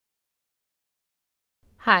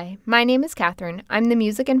Hi, my name is Katherine. I'm the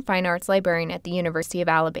Music and Fine Arts Librarian at the University of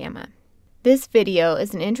Alabama. This video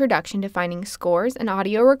is an introduction to finding scores and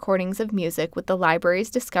audio recordings of music with the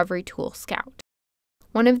library's discovery tool, Scout.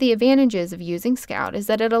 One of the advantages of using Scout is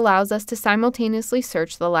that it allows us to simultaneously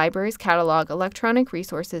search the library's catalog, electronic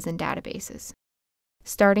resources, and databases.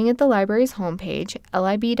 Starting at the library's homepage,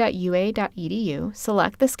 lib.ua.edu,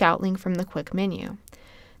 select the Scout link from the quick menu.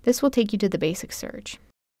 This will take you to the basic search.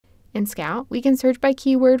 In Scout, we can search by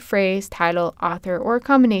keyword, phrase, title, author, or a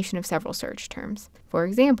combination of several search terms. For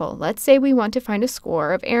example, let's say we want to find a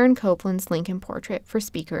score of Aaron Copland's Lincoln Portrait for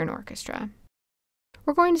speaker and orchestra.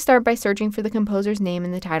 We're going to start by searching for the composer's name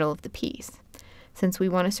and the title of the piece. Since we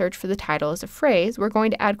want to search for the title as a phrase, we're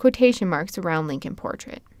going to add quotation marks around Lincoln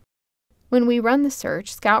Portrait. When we run the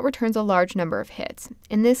search, Scout returns a large number of hits,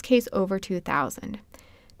 in this case over 2,000.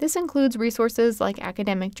 This includes resources like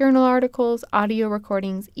academic journal articles, audio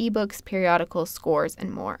recordings, ebooks, periodicals, scores,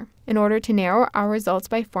 and more. In order to narrow our results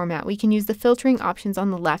by format, we can use the filtering options on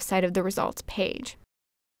the left side of the results page.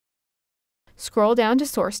 Scroll down to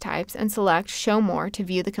source types and select Show More to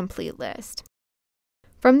view the complete list.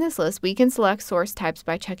 From this list, we can select source types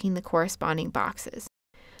by checking the corresponding boxes.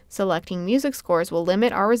 Selecting music scores will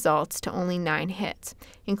limit our results to only 9 hits,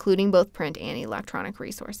 including both print and electronic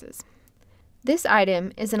resources. This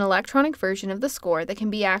item is an electronic version of the score that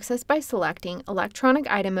can be accessed by selecting Electronic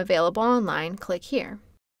Item Available Online, click here.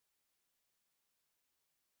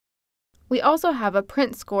 We also have a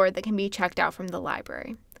print score that can be checked out from the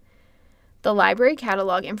library. The library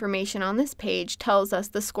catalog information on this page tells us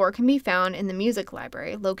the score can be found in the music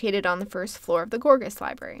library, located on the first floor of the Gorgas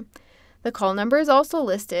Library. The call number is also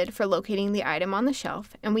listed for locating the item on the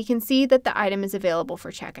shelf, and we can see that the item is available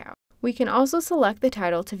for checkout. We can also select the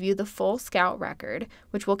title to view the full Scout record,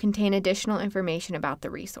 which will contain additional information about the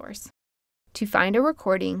resource. To find a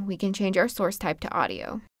recording, we can change our source type to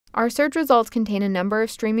audio. Our search results contain a number of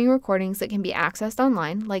streaming recordings that can be accessed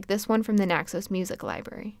online, like this one from the Naxos Music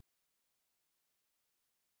Library.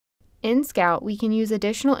 In Scout, we can use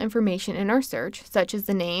additional information in our search, such as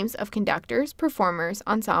the names of conductors, performers,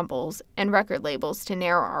 ensembles, and record labels to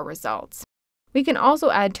narrow our results. We can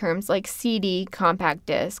also add terms like CD, compact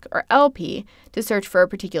disc, or LP to search for a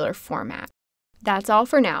particular format. That's all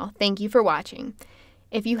for now. Thank you for watching.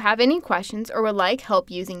 If you have any questions or would like help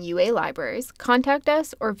using UA libraries, contact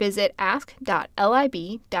us or visit ask.lib.ua.edu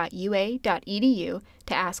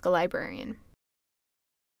to ask a librarian.